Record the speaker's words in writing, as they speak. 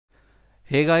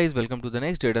Hey guys, welcome to the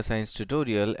next data science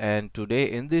tutorial, and today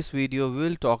in this video we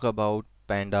will talk about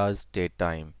Pandas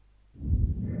datetime.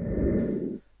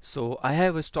 So I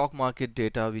have a stock market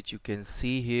data which you can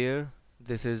see here.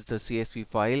 This is the CSV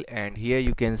file, and here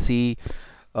you can see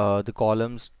the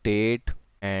columns date,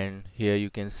 and here you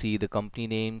can see the company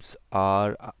names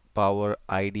are Power,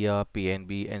 Idea,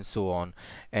 PNB and so on,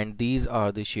 and these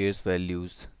are the shares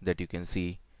values that you can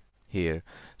see here.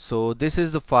 So this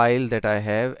is the file that I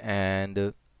have,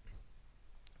 and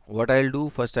what I'll do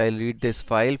first, I'll read this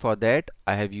file. For that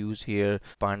I have used here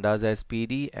pandas as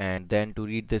pd, and then to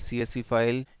read the csv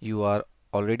file, you are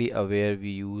already aware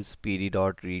we use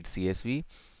pd.read_csv,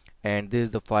 and this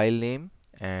is the file name.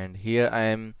 And here I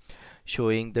am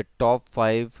showing the top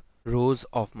 5 rows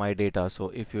of my data. So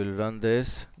if you'll run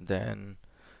this, then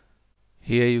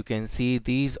here you can see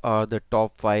these are the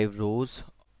top 5 rows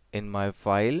in my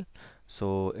file.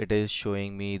 So it is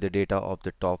showing me the data of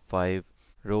the top 5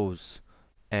 rows.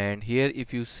 And here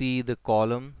if you see the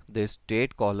column, this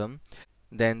date column,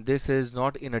 then this is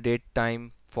not in a date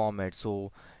time format.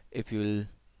 So if you'll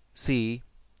see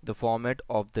the format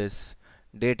of this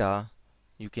data,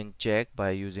 you can check by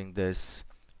using this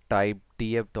type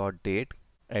df.date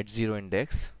at 0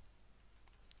 index,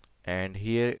 and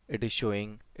here it is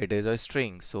showing it is a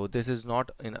string. So this is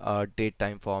not in a date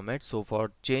time format. So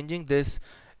for changing this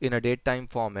in a date time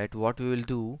format, what we will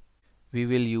do, we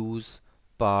will use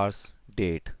parse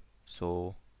date.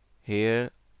 So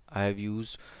here I have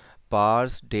used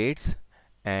parse dates,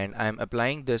 and I am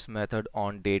applying this method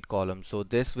on date column. So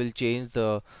this will change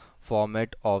the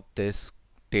format of this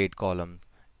date column.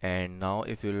 And now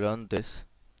if you run this,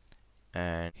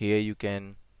 and here you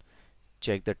can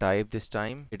check the type. This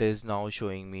time it is now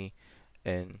showing me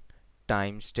in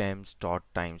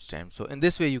timestamps.timestamp. So in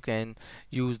this way you can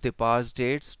use the parse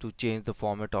dates to change the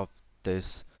format of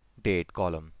this date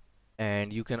column.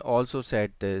 And you can also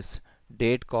set this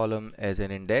date column as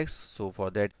an index. So for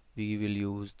that we will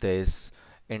use this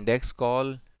index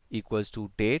call equals to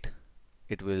date.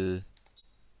 It will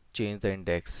change the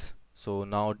index. So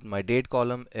now my date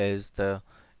column is the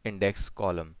index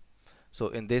column. So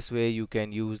in this way you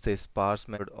can use this parse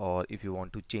method, or if you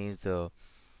want to change the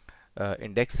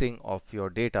indexing of your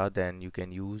data, then you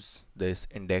can use this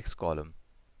index column.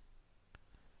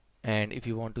 And if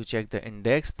you want to check the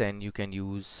index, then you can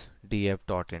use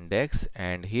df.index,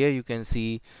 and here you can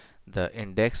see the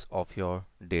index of your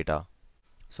data.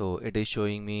 So it is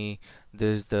showing me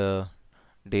this is the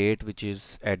date which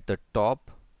is at the top.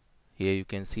 Here you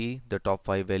can see the top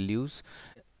 5 values,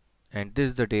 and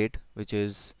this is the date which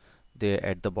is there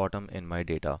at the bottom in my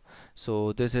data.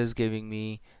 So this is giving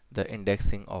me the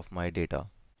indexing of my data.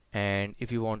 And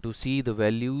if you want to see the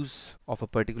values of a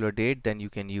particular date, then you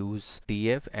can use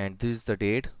df, and this is the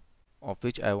date of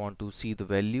which I want to see the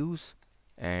values.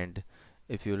 And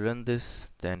if you run this,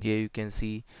 then here you can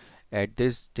see at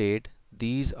this date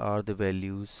these are the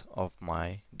values of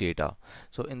my data.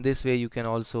 So in this way you can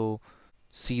also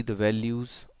see the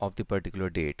values of the particular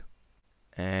date.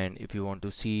 And if you want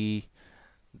to see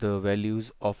the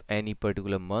values of any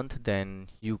particular month, then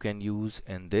you can use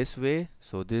in this way.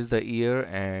 So this is the year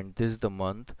and this is the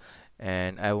month,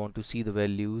 and I want to see the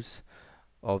values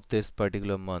of this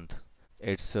particular month.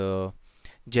 It's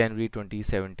January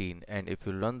 2017, and if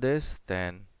you run this,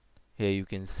 then here you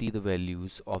can see the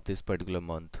values of this particular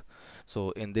month.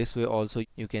 So in this way also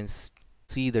you can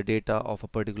see the data of a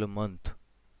particular month,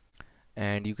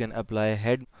 and you can apply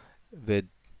head with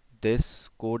this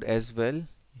code as well.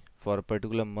 For a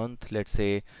particular month, let's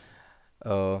say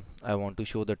I want to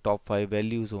show the top 5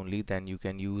 values only, then you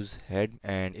can use head,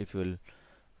 and if you'll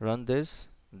run this,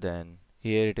 then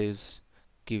here it is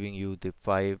giving you the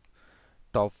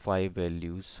top 5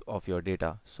 values of your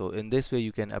data. So in this way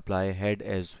you can apply head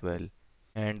as well.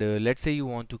 And let's say you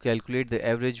want to calculate the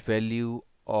average value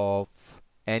of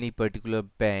any particular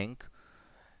bank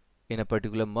in a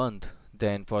particular month,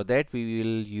 then for that we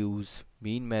will use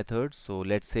mean method. So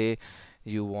let's say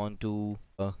you want to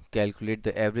calculate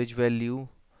the average value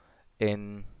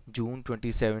in June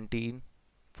 2017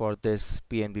 for this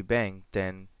PNB bank,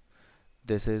 then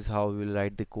this is how we will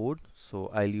write the code.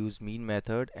 So I'll use mean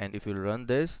method, and if you run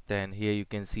this, then here you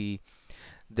can see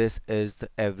this is the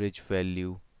average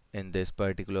value in this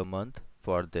particular month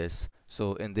for this.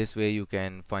 So in this way you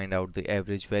can find out the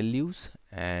average values.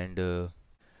 And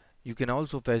you can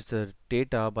also fetch the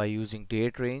data by using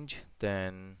date range.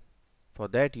 Then for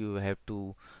that you have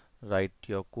to write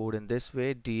your code in this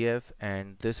way, df,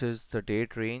 and this is the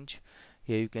date range.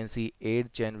 Here you can see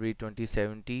 8th January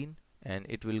 2017, and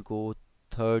it will go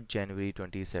 3rd January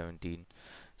 2017.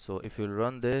 So if you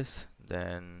run this,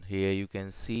 then here you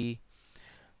can see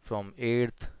from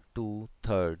 8th to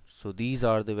 3rd. So these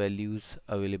are the values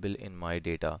available in my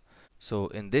data. So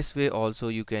in this way also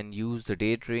you can use the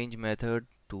date range method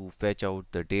to fetch out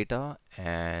the data.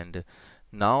 And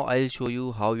now I'll show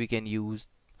you how we can use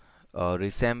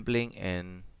resampling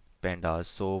in Pandas.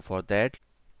 So for that,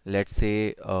 let's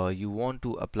say you want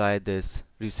to apply this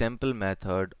resample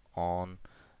method on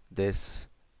this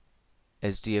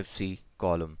SDFC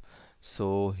column.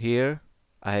 So here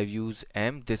I have used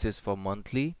M. This is for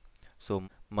monthly. So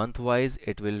month wise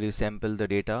it will resample the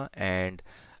data, and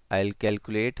I'll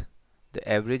calculate the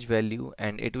average value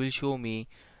and it will show me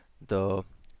the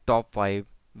top 5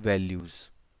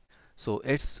 values. So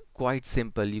it's quite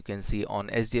simple. You can see on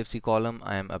SDFC column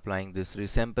I am applying this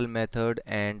resample method,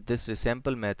 and this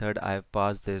resample method I have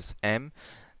passed this M.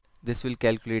 This will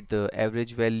calculate the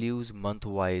average values month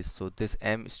wise. So this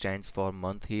M stands for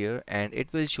month here, and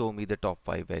it will show me the top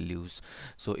 5 values.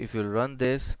 So if you run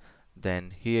this,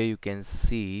 then here you can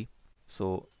see,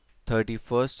 so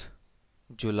 31st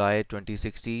July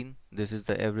 2016, this is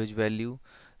the average value.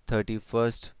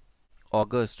 31st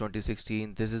August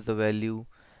 2016, this is the value.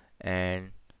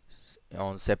 And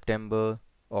on September,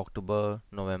 October,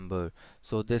 November.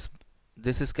 So this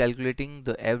is calculating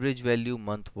the average value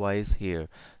month wise here.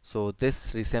 So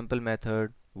this resample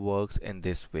method works in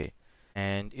this way.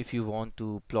 And if you want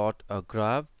to plot a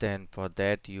graph, then for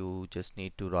that you just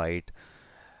need to write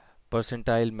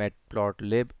percentile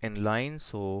matplotlib inline.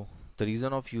 So the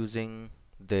reason of using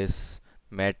this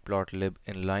matplotlib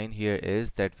inline here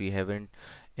is that we haven't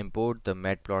import the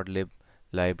matplotlib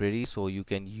library, so you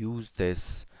can use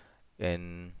this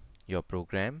in your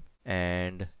program.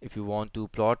 And if you want to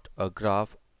plot a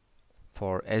graph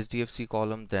for SDFC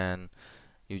column, then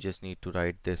you just need to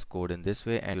write this code in this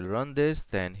way, and you'll run this.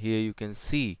 Then here you can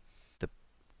see the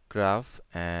graph,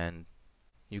 and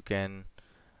you can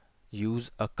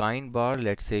use a kind bar.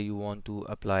 Let's say you want to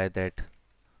apply that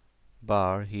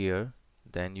bar here,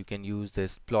 then you can use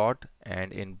this plot,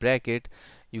 and in bracket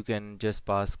you can just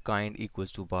pass kind equals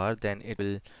to bar, then it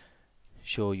will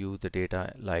show you the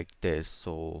data like this.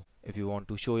 So if you want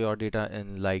to show your data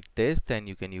in like this, then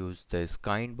you can use this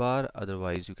kind bar.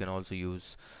 Otherwise you can also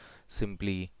use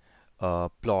simply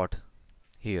plot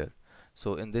here.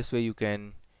 So in this way you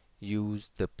can use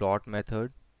the plot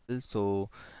method. So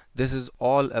this is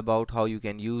all about how you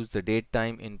can use the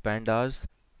datetime in Pandas.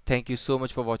 Thank you so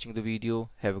much for watching the video.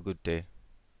 Have a good day.